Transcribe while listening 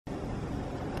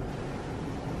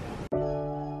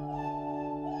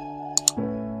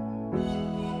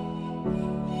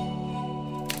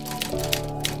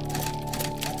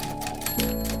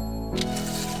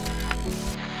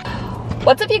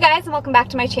What's up you guys, and welcome back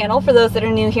to my channel. For those that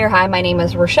are new here, hi, my name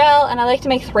is Rochelle and I like to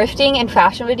make thrifting and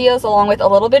fashion videos along with a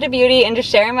little bit of beauty and just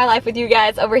sharing my life with you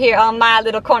guys over here on my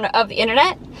little corner of the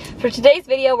internet. For today's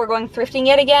video, we're going thrifting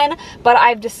yet again, but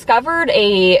I've discovered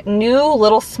a new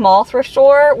little small thrift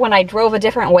store when I drove a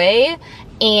different way,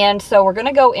 and so we're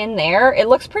gonna go in there. It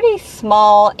looks pretty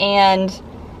small and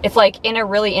it's like in a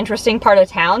really interesting part of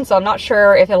town, so I'm not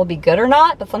sure if it'll be good or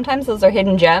not, but sometimes those are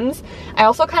hidden gems. I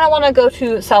also kind of want to go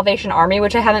to Salvation Army,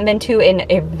 which I haven't been to in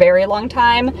a very long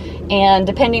time, and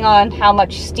depending on how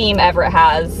much steam Everett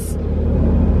has,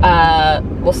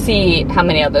 we'll see how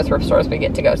many other thrift stores we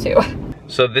get to go to.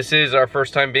 So this is our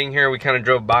first time being here. We kind of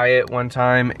drove by it one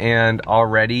time and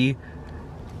already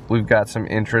we've got some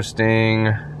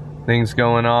interesting things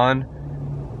going on.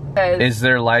 Is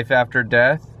there life after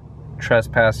death?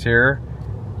 Trespass here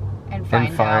and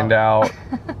find out.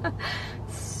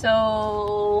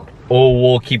 So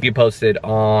we'll keep you posted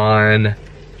on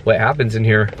what happens in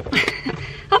here.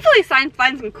 Hopefully find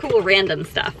some cool random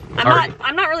stuff.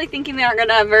 I'm not really thinking they aren't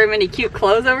gonna have very many cute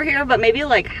clothes over here, but maybe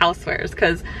like housewares,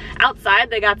 because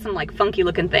outside they got some like funky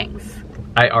looking things.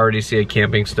 I already see a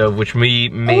camping stove, which we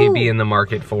may be in the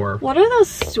market for. What are those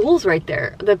stools right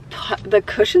there? The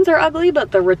cushions are ugly,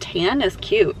 but the rattan is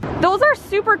cute. Those are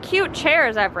super cute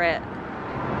chairs, Everett.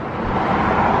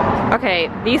 Okay,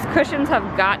 these cushions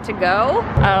have got to go.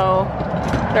 Oh,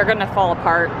 they're gonna fall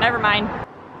apart. Never mind.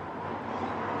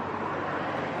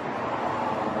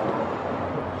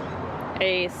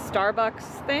 A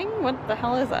Starbucks thing? What the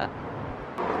hell is that?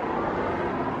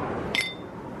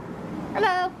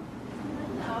 Hello.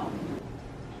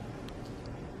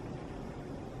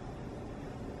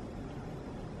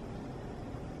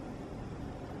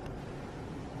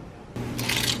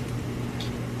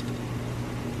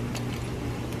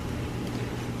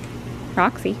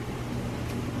 Roxy.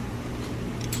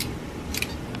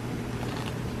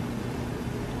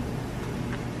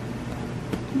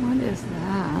 What is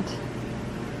that?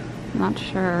 I'm not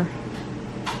sure.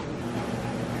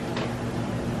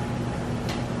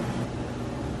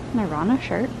 An Irana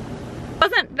shirt.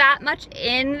 Wasn't that much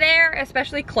in there,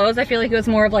 especially clothes. I feel like it was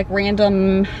more of like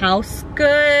random house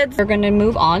goods. We're gonna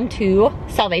move on to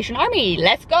Salvation Army.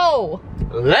 Let's go.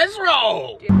 Let's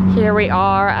roll. Here we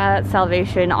are at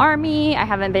Salvation Army. I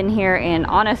haven't been here in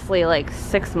honestly like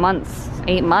 6 months,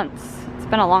 8 months. It's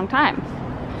been a long time.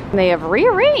 They have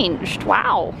rearranged.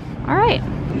 Wow. All right.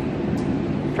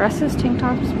 Dresses, tank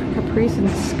tops, capris, and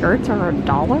skirts are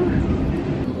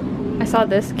 $1. I saw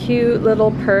this cute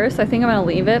little purse. I think I'm gonna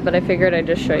leave it, but I figured I'd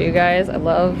just show you guys. I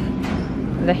love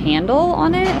the handle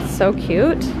on it. It's so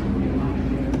cute.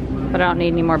 But I don't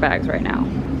need any more bags right now.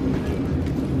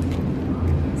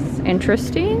 It's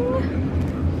interesting.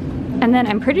 And then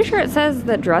I'm pretty sure it says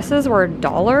the dresses were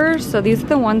 $1, so these are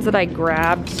the ones that I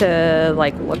grabbed to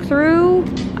like look through.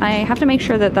 I have to make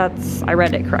sure that I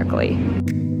read it correctly.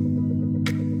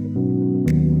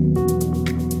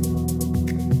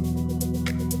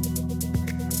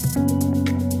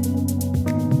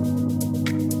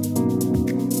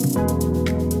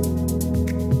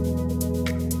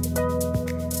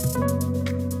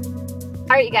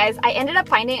 Alright you guys, I ended up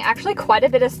finding actually quite a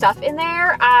bit of stuff in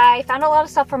there. I found a lot of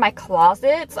stuff for my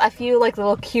closets, a few like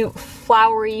little cute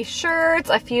flowery shirts,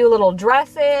 a few little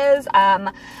dresses,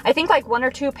 I think like 1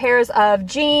 or 2 pairs of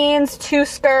jeans, 2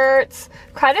 skirts,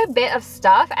 quite a bit of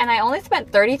stuff, and I only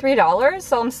spent $33,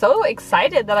 so I'm so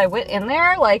excited that I went in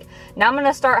there. Like, now I'm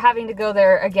gonna start having to go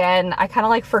there again. I kind of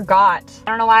like forgot. I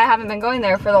don't know why I haven't been going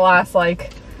there for the last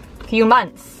like few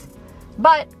months,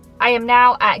 but I am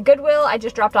now at Goodwill. I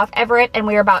just dropped off Everett and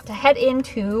we're about to head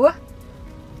into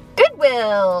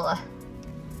Goodwill.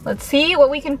 Let's see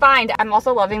what we can find. I'm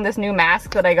also loving this new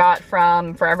mask that I got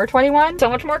from Forever 21.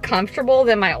 So much more comfortable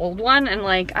than my old one, and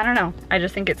like, I don't know, I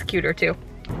just think it's cuter too.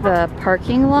 The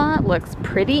parking lot looks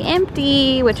pretty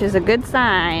empty, which is a good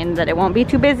sign that it won't be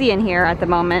too busy in here at the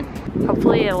moment.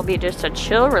 Hopefully it'll be just a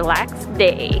chill, relaxed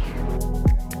day.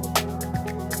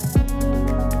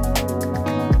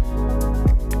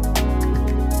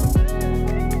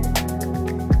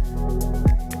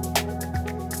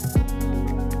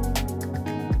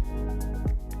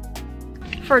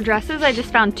 For dresses, I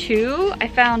just found 2. I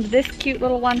found this cute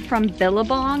little one from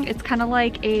Billabong. It's kind of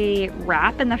like a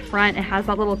wrap in the front. It has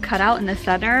that little cutout in the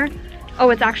center. Oh,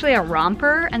 it's actually a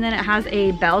romper, and then it has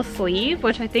a bell sleeve,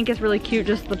 which I think is really cute,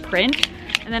 just the print.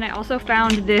 And then I also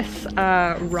found this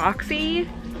Roxy.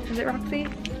 Is it Roxy?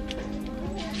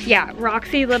 Yeah,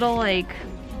 Roxy little like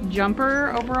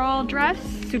jumper overall dress.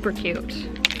 Super cute.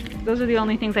 Those are the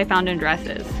only things I found in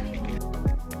dresses.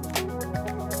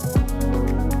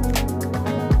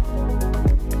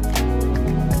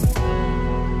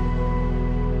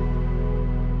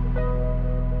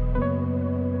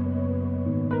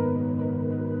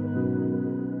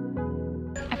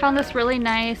 found this really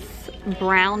nice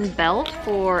brown belt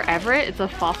for Everett. It's a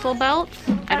fossil belt.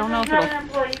 I don't know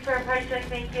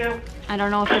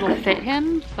if it'll fit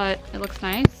him, but it looks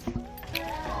nice.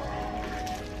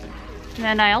 And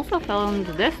then I also found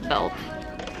this belt.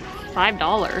 It's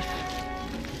 $5.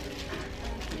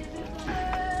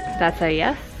 That's a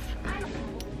yes.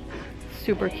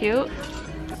 Super cute.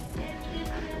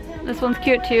 This one's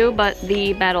cute too, but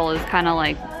the metal is kind of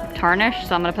like tarnished,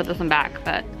 so I'm gonna put this one back,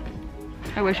 but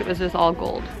I wish it was just all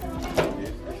gold.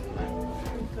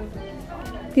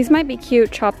 These might be cute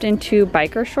chopped into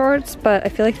biker shorts, but I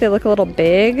feel like they look a little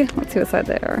big. Let's see what size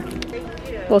they are.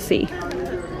 We'll see.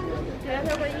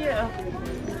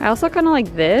 I also kind of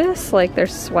like this, like their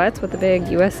sweats with the big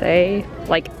USA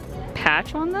like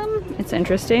patch on them. It's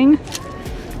interesting.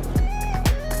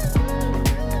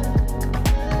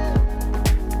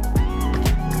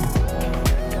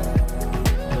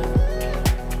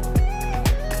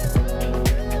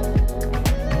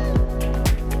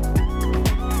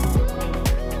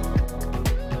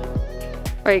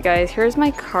 Alright guys, here's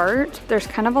my cart. There's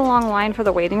kind of a long line for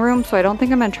the waiting room, so I don't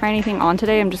think I'm going to try anything on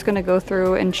today. I'm just going to go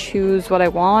through and choose what I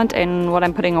want and what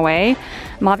I'm putting away.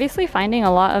 I'm obviously finding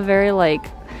a lot of very like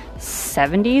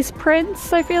 70s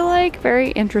prints, I feel like.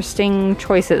 Very interesting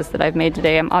choices that I've made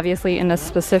today. I'm obviously in a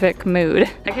specific mood.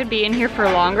 I could be in here for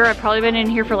longer. I've probably been in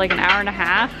here for like an hour and a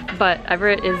half, but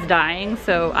Everett is dying,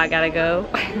 so I gotta go.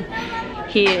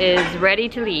 He is ready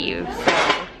to leave,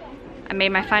 so I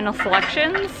made my final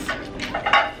selections.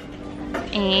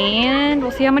 And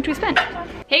we'll see how much we spent.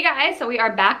 Hey guys, so we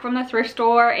are back from the thrift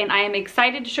store and I am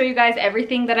excited to show you guys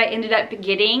everything that I ended up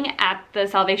getting at the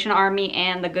Salvation Army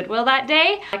and the Goodwill that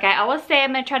day. Like I always say,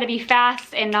 I'm gonna try to be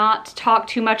fast and not talk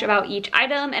too much about each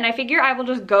item, and I figure I will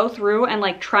just go through and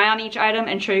like try on each item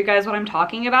and show you guys what I'm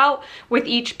talking about with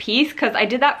each piece, because I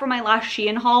did that for my last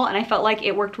Shein haul and I felt like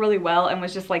it worked really well and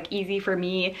was just like easy for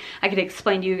me. I could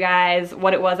explain to you guys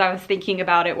what it was I was thinking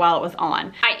about it while it was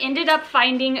on. I ended up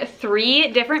finding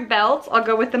 3 different belts. I'll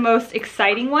go with the most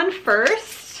exciting one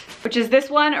first, which is this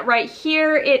one right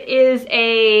here. It is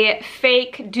a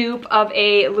fake dupe of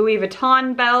a Louis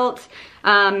Vuitton belt.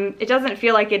 It doesn't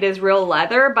feel like it is real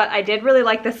leather, but I did really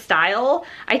like the style.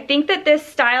 I think that this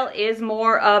style is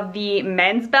more of the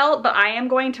men's belt, but I am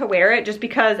going to wear it just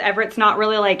because Everett's not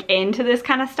really like into this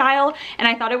kind of style, and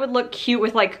I thought it would look cute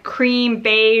with like cream,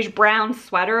 beige, brown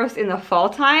sweaters in the fall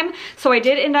time. So I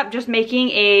did end up just making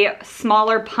a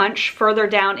smaller punch further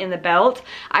down in the belt.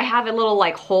 I have a little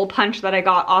like hole punch that I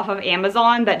got off of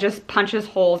Amazon that just punches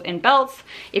holes in belts.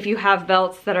 If you have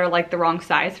belts that are like the wrong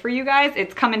size for you guys,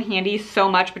 it's come in handy so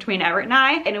much between Everett and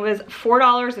I, and it was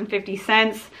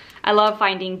 $4.50. I love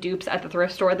finding dupes at the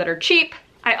thrift store that are cheap.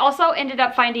 I also ended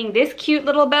up finding this cute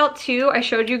little belt too. I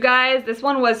showed you guys. This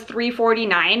one was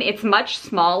 $3.49. It's much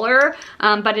smaller,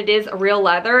 but it is real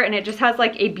leather and it just has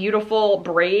like a beautiful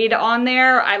braid on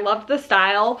there. I loved the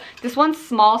style. This one's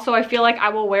small, so I feel like I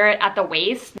will wear it at the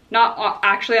waist. Not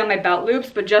actually on my belt loops,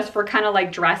 but just for kind of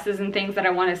like dresses and things that I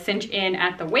want to cinch in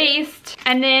at the waist.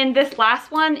 And then this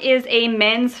last one is a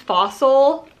men's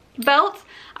fossil belt.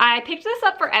 I picked this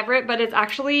up for Everett, but it's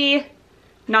actually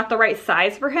not the right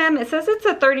size for him. It says it's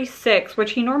a 36,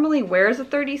 which he normally wears a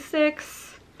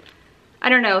 36. I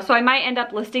don't know, so I might end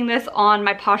up listing this on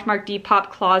my Poshmark Depop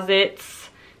closets.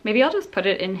 Maybe I'll just put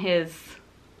it in his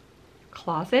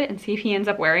closet and see if he ends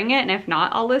up wearing it, and if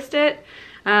not, I'll list it.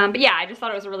 But yeah, I just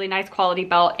thought it was a really nice quality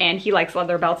belt, and he likes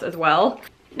leather belts as well.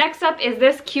 Next up is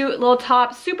this cute little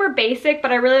top, super basic,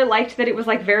 but I really liked that it was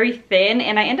like very thin,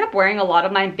 and I end up wearing a lot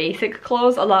of my basic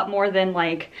clothes a lot more than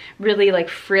like really like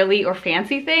frilly or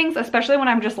fancy things, especially when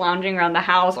I'm just lounging around the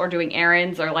house or doing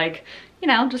errands or like, you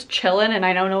know, just chilling and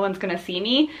I know no one's gonna see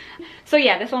me. So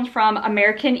yeah, this one's from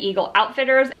American Eagle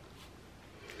Outfitters.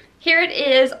 Here it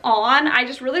is on. I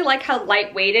just really like how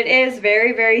lightweight it is,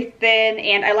 very, very thin,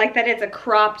 and I like that it's a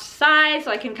cropped size, so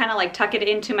I can kind of like tuck it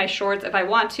into my shorts if I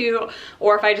want to,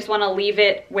 or if I just want to leave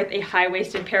it with a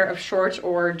high-waisted pair of shorts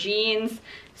or jeans.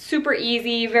 Super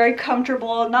easy, very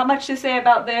comfortable, not much to say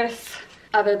about this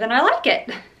other than I like it.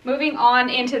 Moving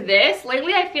on into this,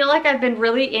 lately I feel like I've been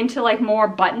really into like more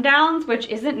button downs, which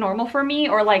isn't normal for me,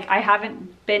 or like I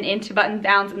haven't been into button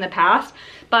downs in the past,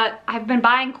 but I've been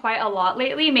buying quite a lot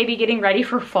lately, maybe getting ready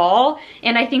for fall,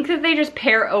 and I think that they just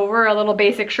pair over a little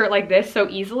basic shirt like this so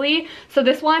easily. So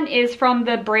this one is from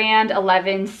the brand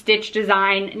 11 Stitch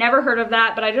Design. Never heard of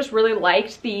that, but I just really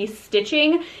liked the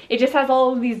stitching. It just has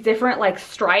all of these different like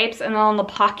stripes, and then on the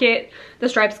pocket the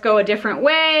stripes go a different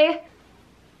way.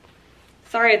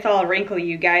 Sorry it's all wrinkly,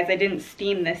 you guys. I didn't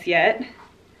steam this yet.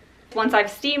 Once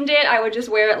I've steamed it, I would just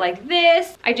wear it like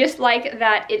this. I just like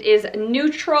that it is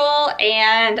neutral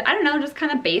and I don't know, just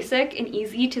kind of basic and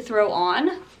easy to throw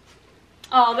on.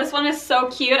 Oh, this one is so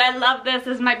cute. I love this.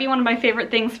 This might be one of my favorite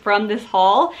things from this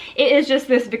haul. It is just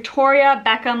this Victoria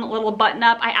Beckham little button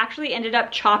up. I actually ended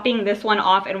up chopping this one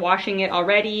off and washing it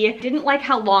already. Didn't like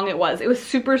how long it was. It was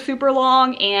super, super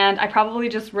long and I probably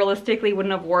just realistically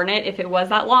wouldn't have worn it if it was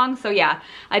that long. So yeah,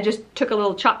 I just took a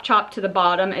little chop to the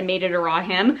bottom and made it a raw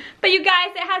hem. But you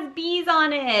guys, it has bees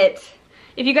on it.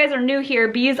 If you guys are new here,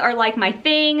 bees are like my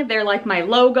thing. They're like my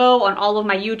logo on all of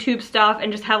my YouTube stuff and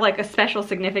just have like a special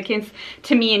significance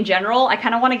to me in general. I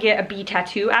kind of want to get a bee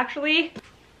tattoo actually.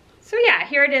 So yeah,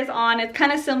 here it is on. It's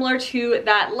kind of similar to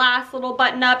that last little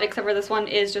button up, except for this one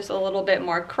is just a little bit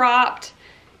more cropped.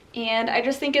 And I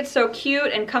just think it's so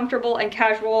cute and comfortable and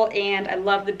casual and I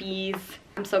love the bees.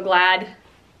 I'm so glad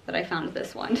that I found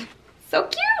this one. So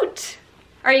cute!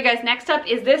 All right, you guys, next up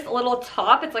is this little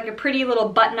top. It's like a pretty little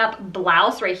button-up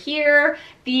blouse right here.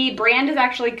 The brand is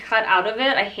actually cut out of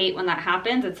it. I hate when that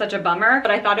happens. It's such a bummer, but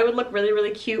I thought it would look really,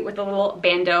 really cute with a little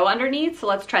bandeau underneath, so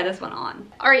let's try this one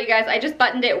on. All right, you guys, I just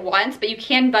buttoned it once, but you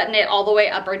can button it all the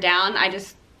way up or down. I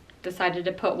just decided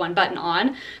to put one button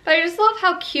on, but I just love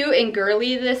how cute and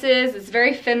girly this is. It's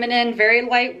very feminine, very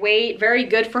lightweight, very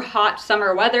good for hot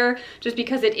summer weather, just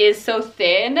because it is so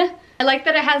thin. I like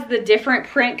that it has the different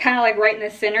print kind of like right in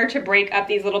the center to break up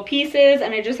these little pieces,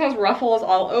 and it just has ruffles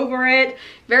all over it.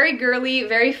 Very girly,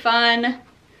 very fun,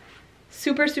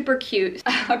 super, super cute.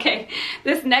 Okay,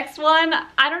 this next one,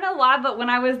 I don't know why, but when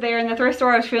I was there in the thrift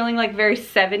store, I was feeling like very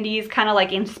 70s, kind of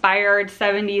like inspired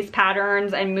 70s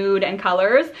patterns and mood and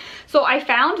colors. So I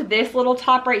found this little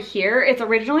top right here. It's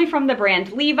originally from the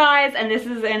brand Levi's, and this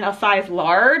is in a size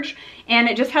large, and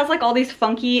it just has like all these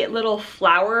funky little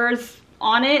flowers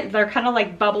on it. They're kind of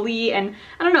like bubbly, and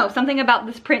I don't know, something about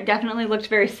this print definitely looked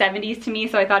very 70s to me,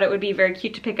 so I thought it would be very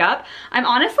cute to pick up. I'm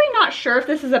honestly not sure if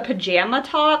this is a pajama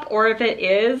top or if it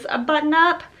is a button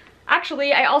up.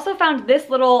 Actually, I also found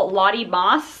this little Lottie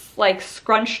Moss, like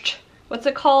scrunched, what's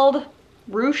it called?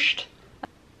 Ruched,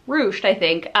 I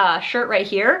think, shirt right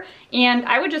here. And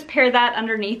I would just pair that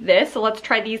underneath this. So let's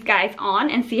try these guys on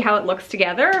and see how it looks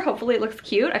together. Hopefully it looks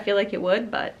cute. I feel like it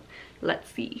would, but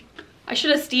let's see. I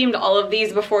should have steamed all of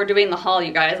these before doing the haul,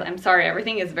 you guys. I'm sorry,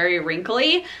 everything is very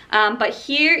wrinkly. But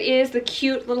here is the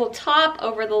cute little top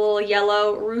over the little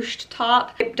yellow ruched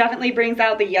top. It definitely brings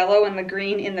out the yellow and the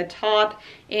green in the top.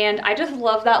 And I just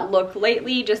love that look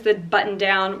lately, just the button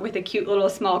down with a cute little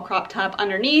small crop top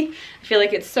underneath. I feel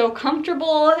like it's so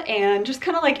comfortable and just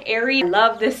kind of like airy. I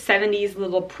love this 70s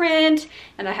little print,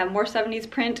 and I have more 70s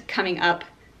print coming up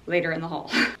later in the haul.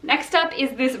 Next up is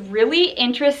this really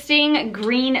interesting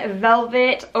green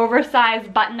velvet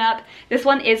oversized button-up. This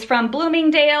one is from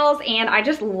Bloomingdale's, and I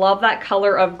just love that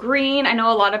color of green. I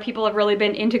know a lot of people have really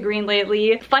been into green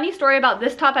lately. Funny story about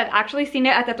this top, I've actually seen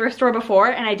it at the thrift store before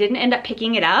and I didn't end up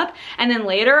picking it up, and then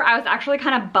later I was actually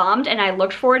kind of bummed and I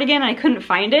looked for it again and I couldn't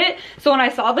find it. So when I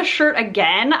saw the shirt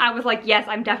again, I was like, yes,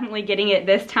 I'm definitely getting it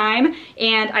this time,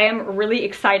 and I am really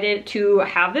excited to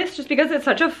have this just because it's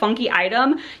such a funky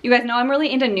item. You guys know I'm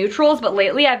really into neutrals, but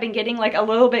lately I've been getting like a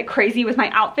little bit crazy with my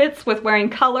outfits with wearing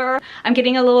color. I'm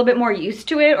getting a little bit more used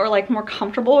to it, or like more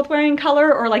comfortable with wearing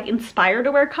color, or like inspired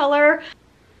to wear color.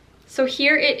 So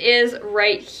here it is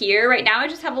right here. Right now I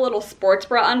just have a little sports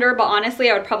bra under, but honestly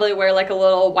I would probably wear like a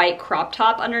little white crop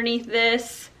top underneath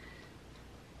this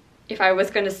if I was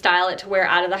going to style it to wear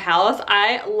out of the house.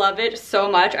 I love it so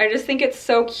much. I just think it's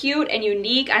so cute and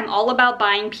unique. I'm all about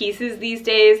buying pieces these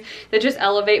days that just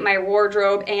elevate my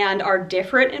wardrobe and are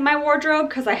different in my wardrobe,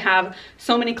 because I have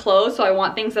so many clothes, so I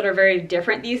want things that are very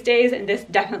different these days, and this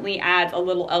definitely adds a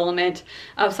little element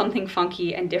of something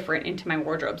funky and different into my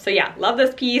wardrobe. So yeah, love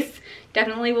this piece.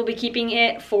 Definitely will be keeping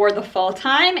it for the fall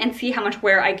time and see how much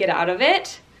wear I get out of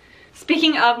it.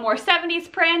 Speaking of more 70s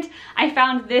print, I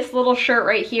found this little shirt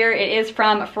right here. It is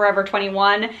from Forever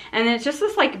 21, and it's just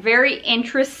this like very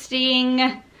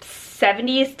interesting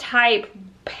 70s type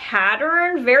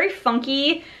pattern, very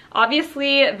funky.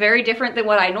 Obviously very different than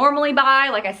what I normally buy.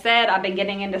 Like I said, I've been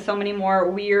getting into so many more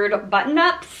weird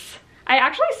button-ups. I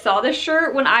actually saw this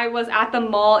shirt when I was at the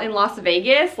mall in Las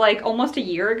Vegas, like almost a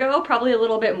year ago, probably a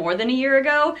little bit more than a year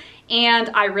ago, and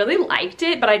I really liked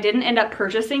it, but I didn't end up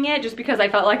purchasing it just because I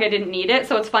felt like I didn't need it.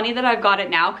 So it's funny that I've got it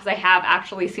now because I have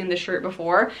actually seen the shirt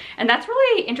before, and that's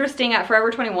really interesting at Forever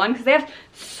 21 because they have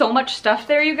so much stuff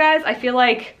there, you guys. I feel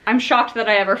like I'm shocked that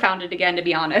I ever found it again, to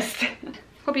be honest.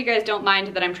 Hope you guys don't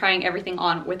mind that I'm trying everything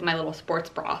on with my little sports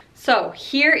bra. So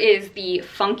here is the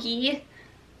funky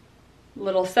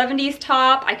little 70s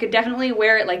top. I could definitely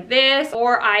wear it like this,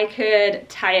 or I could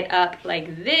tie it up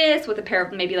like this with a pair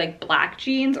of maybe like black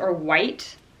jeans or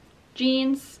white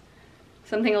jeans.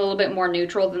 Something a little bit more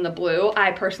neutral than the blue.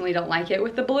 I personally don't like it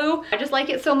with the blue. I just like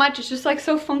it so much. It's just like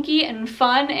so funky and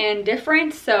fun and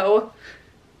different. So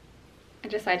I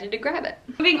decided to grab it.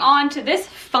 Moving on to this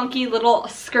funky little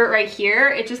skirt right here.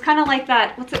 It's just kind of like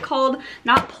that, what's it called?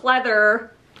 Not pleather.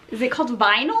 Is it called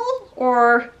vinyl?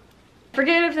 Or I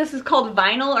forget if this is called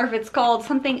vinyl or if it's called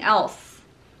something else.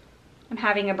 I'm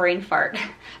having a brain fart.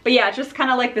 But yeah, it's just kind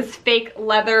of like this fake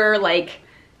leather, like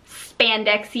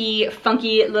spandexy,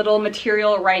 funky little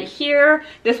material right here.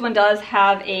 This one does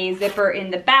have a zipper in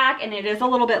the back and it is a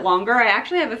little bit longer. I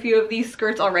actually have a few of these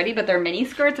skirts already, but they're mini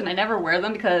skirts and I never wear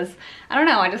them because, I don't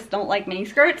know, I just don't like mini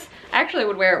skirts. I actually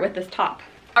would wear it with this top.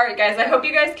 Alright guys, I hope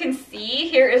you guys can see.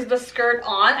 Here is the skirt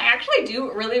on. I actually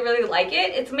do really like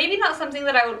it. It's maybe not something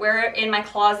that I would wear in my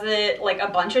closet like a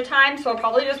bunch of times, so I'll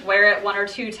probably just wear it 1 or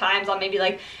 2 times on maybe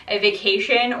like a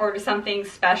vacation or something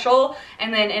special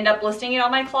and then end up listing it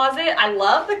on my closet. I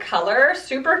love the color,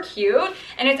 super cute,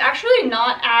 and it's actually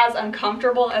not as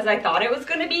uncomfortable as I thought it was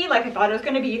going to be. Like I thought it was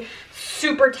going to be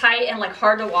super tight and like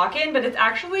hard to walk in, but it's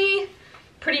actually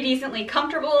pretty decently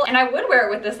comfortable, and I would wear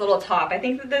it with this little top. I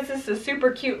think that this is a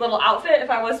super cute little outfit if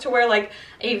I was to wear like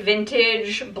a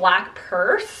vintage black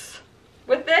purse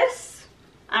with this.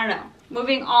 I don't know.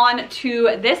 Moving on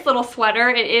to this little sweater.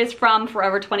 It is from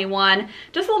Forever 21.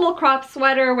 Just a little crop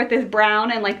sweater with this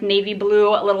brown and like navy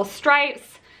blue little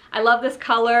stripes. I love this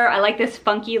color. I like this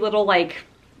funky little like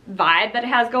vibe that it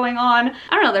has going on.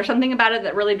 I don't know, there's something about it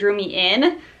that really drew me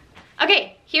in.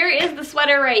 Okay, here is the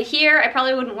sweater right here. I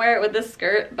probably wouldn't wear it with this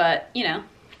skirt, but you know,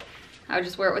 I would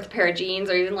just wear it with a pair of jeans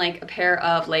or even like a pair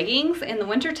of leggings in the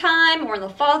winter time or in the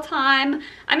fall time.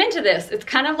 I'm into this. It's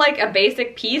kind of like a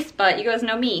basic piece, but you guys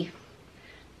know me.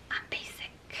 I'm basic.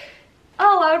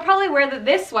 Oh, I would probably wear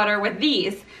this sweater with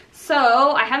these.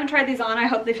 So I haven't tried these on. I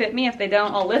hope they fit me. If they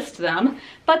don't, I'll list them.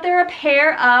 But they're a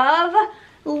pair of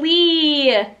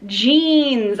Lee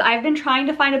jeans. I've been trying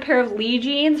to find a pair of Lee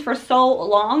jeans for so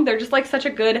long. They're just like such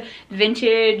a good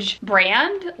vintage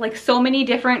brand. Like so many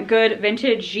different good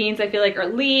vintage jeans I feel like are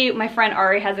Lee. My friend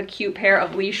Ari has a cute pair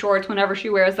of Lee shorts whenever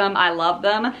she wears them. I love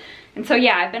them. And so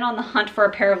yeah, I've been on the hunt for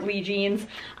a pair of Lee jeans.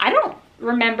 I don't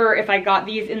remember if I got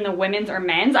these in the women's or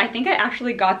men's. I think I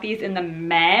actually got these in the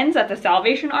men's at the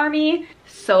Salvation Army.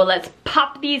 So let's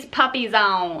pop these puppies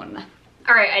on.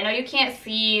 All right, I know you can't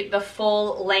see the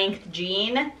full length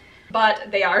jean, but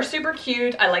they are super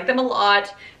cute. I like them a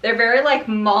lot. They're very like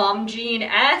mom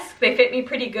jean-esque. They fit me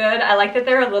pretty good. I like that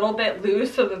they're a little bit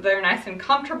loose so that they're nice and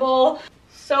comfortable.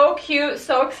 So cute,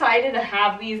 so excited to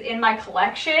have these in my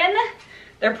collection.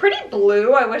 They're pretty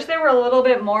blue. I wish they were a little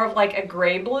bit more of like a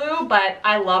gray blue, but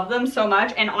I love them so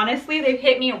much. And honestly, they've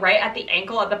hit me right at the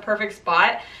ankle at the perfect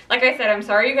spot. Like I said, I'm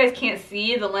sorry you guys can't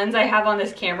see the lens I have on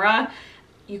this camera.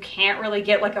 You can't really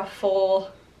get like a full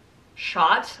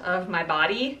shot of my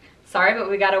body. Sorry, but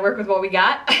we gotta work with what we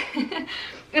got.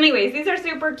 Anyways, these are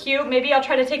super cute. Maybe I'll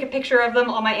try to take a picture of them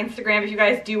on my Instagram if you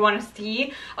guys do want to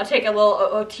see. I'll take a little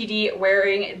OOTD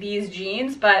wearing these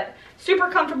jeans, but super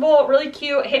comfortable, really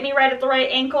cute, hit me right at the right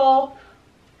ankle.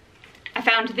 I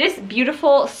found this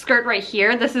beautiful skirt right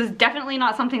here. This is definitely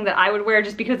not something that I would wear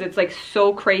just because it's like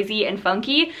so crazy and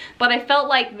funky, but I felt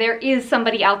like there is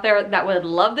somebody out there that would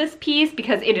love this piece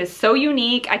because it is so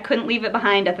unique. I couldn't leave it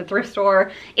behind at the thrift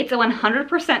store. It's a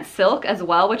 100% silk as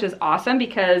well, which is awesome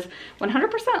because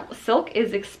 100% silk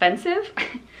is expensive.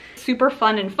 Super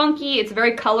fun and funky. It's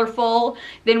very colorful.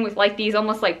 Then with like these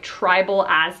almost like tribal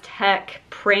Aztec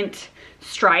print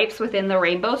stripes within the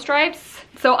rainbow stripes.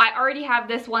 So I already have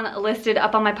this one listed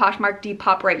up on my Poshmark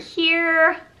Depop right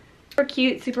here. Super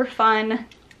cute, super fun.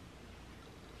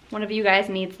 One of you guys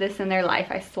needs this in their life,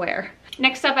 I swear.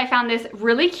 Next up, I found this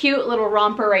really cute little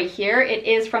romper right here. It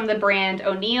is from the brand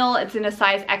O'Neill. It's in a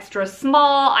size extra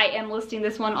small. I am listing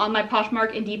this one on my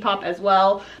Poshmark and Depop as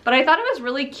well. But I thought it was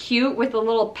really cute with a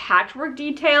little patchwork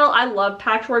detail. I love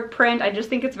patchwork print. I just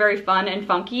think it's very fun and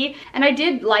funky. And I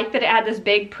did like that it had this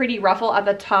big pretty ruffle at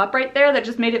the top right there that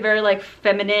just made it very like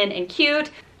feminine and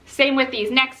cute. Same with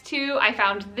these next two. I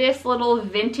found this little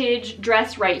vintage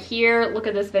dress right here. Look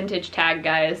at this vintage tag,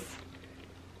 guys.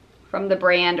 From the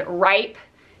brand Ripe.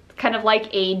 It's kind of like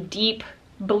a deep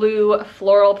blue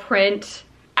floral print.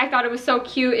 I thought it was so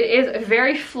cute. It is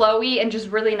very flowy and just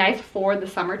really nice for the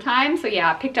summertime. So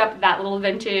yeah, I picked up that little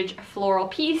vintage floral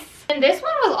piece. And this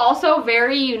one was also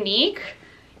very unique.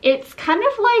 It's kind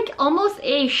of like almost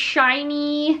a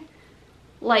shiny,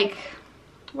 like,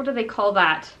 what do they call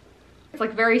that? It's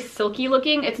like very silky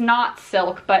looking. It's not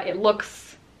silk, but it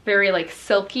looks very like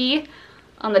silky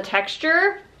on the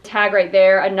texture. Tag right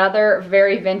there, another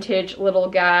very vintage little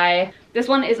guy. This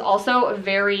one is also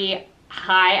very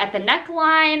high at the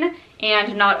neckline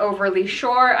and not overly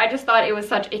short. I just thought it was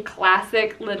such a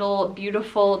classic little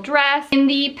beautiful dress. In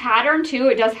the pattern too,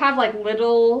 it does have like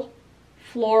little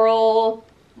floral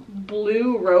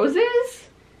blue roses.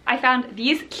 I found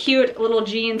these cute little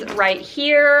jeans right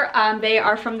here. They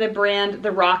are from the brand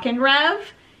The Rockin'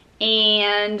 Rev,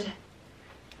 and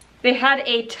they had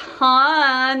a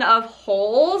ton of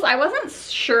holes. I wasn't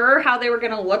sure how they were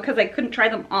gonna look because I couldn't try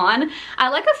them on. I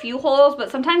like a few holes,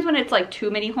 but sometimes when it's like too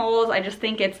many holes, I just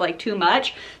think it's like too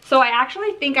much. So I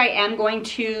actually think I am going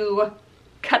to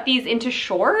cut these into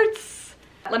shorts.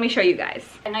 Let me show you guys.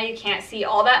 I know you can't see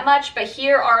all that much, but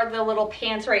here are the little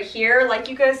pants right here. Like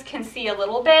you guys can see a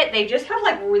little bit. They just have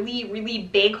like really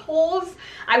big holes.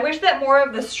 I wish that more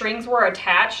of the strings were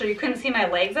attached so you couldn't see my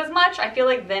legs as much. I feel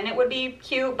like then it would be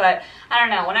cute, but I don't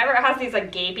know. Whenever it has these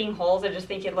like gaping holes, I just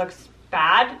think it looks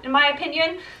bad in my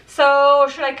opinion. So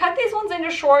should I cut these ones into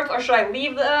shorts, or should I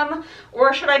leave them,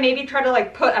 or should I maybe try to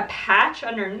like put a patch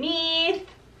underneath?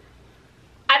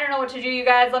 I don't know what to do, you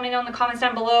guys. Let me know in the comments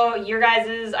down below your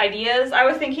guys' ideas. I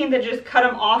was thinking to just cut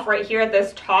them off right here at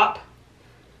this top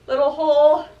little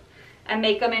hole and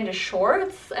make them into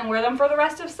shorts and wear them for the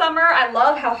rest of summer. I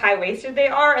love how high-waisted they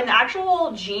are, and the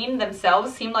actual jean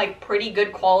themselves seem like pretty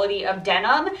good quality of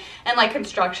denim and like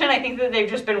construction. I think that they've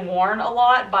just been worn a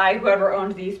lot by whoever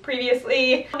owned these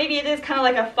previously. Maybe it is kind of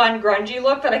like a fun grungy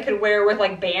look that I could wear with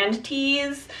like band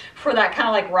tees for that kind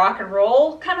of like rock and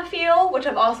roll kind of feel, which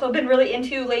I've also been really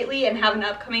into lately and have an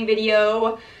upcoming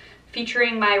video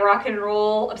featuring my rock and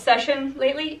roll obsession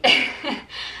lately.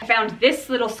 I found this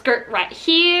little skirt right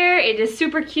here. It is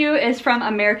super cute. It's from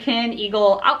American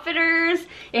Eagle Outfitters.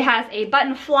 It has a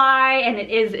button fly and it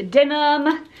is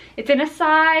denim. It's in a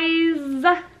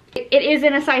size... It is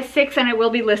in a size 6, and I will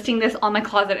be listing this on my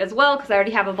closet as well because I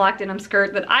already have a black denim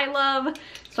skirt that I love.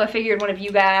 So I figured one of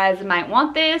you guys might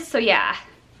want this, so yeah.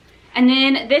 And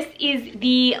then this is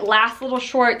the last little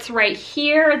shorts right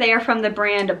here. They are from the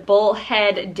brand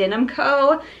Bullhead Denim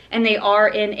Co. And they are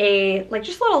in a like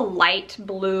just little light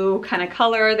blue kind of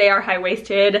color. They are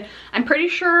high-waisted. I'm pretty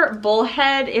sure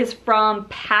Bullhead is from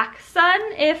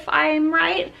PacSun, if I'm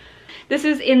right. This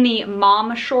is in the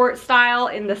mom short style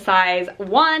in the size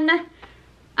 1.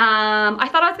 I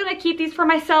thought I was gonna keep these for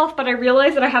myself, but I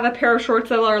realized that I have a pair of shorts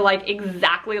that are like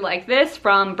exactly like this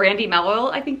from Brandy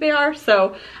Mellow, I think they are.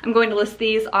 So I'm going to list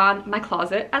these on my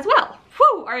closet as well.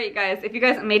 Whew, all right guys, if you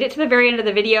guys made it to the very end of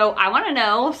the video, I wanna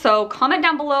know, so comment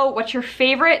down below what your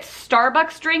favorite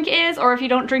Starbucks drink is, or if you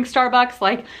don't drink Starbucks,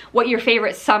 like what your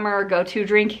favorite summer go-to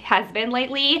drink has been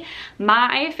lately.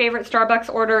 My favorite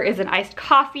Starbucks order is an iced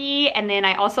coffee, and then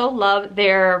I also love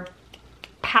their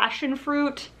passion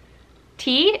fruit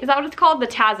tea. Is that what it's called? The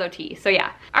Tazo tea. So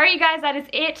yeah. All right, you guys, that is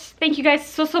it. Thank you guys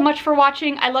so much for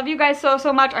watching. I love you guys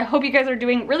so much. I hope you guys are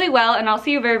doing really well, and I'll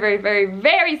see you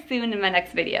very soon in my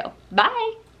next video.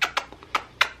 Bye.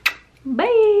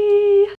 Bye.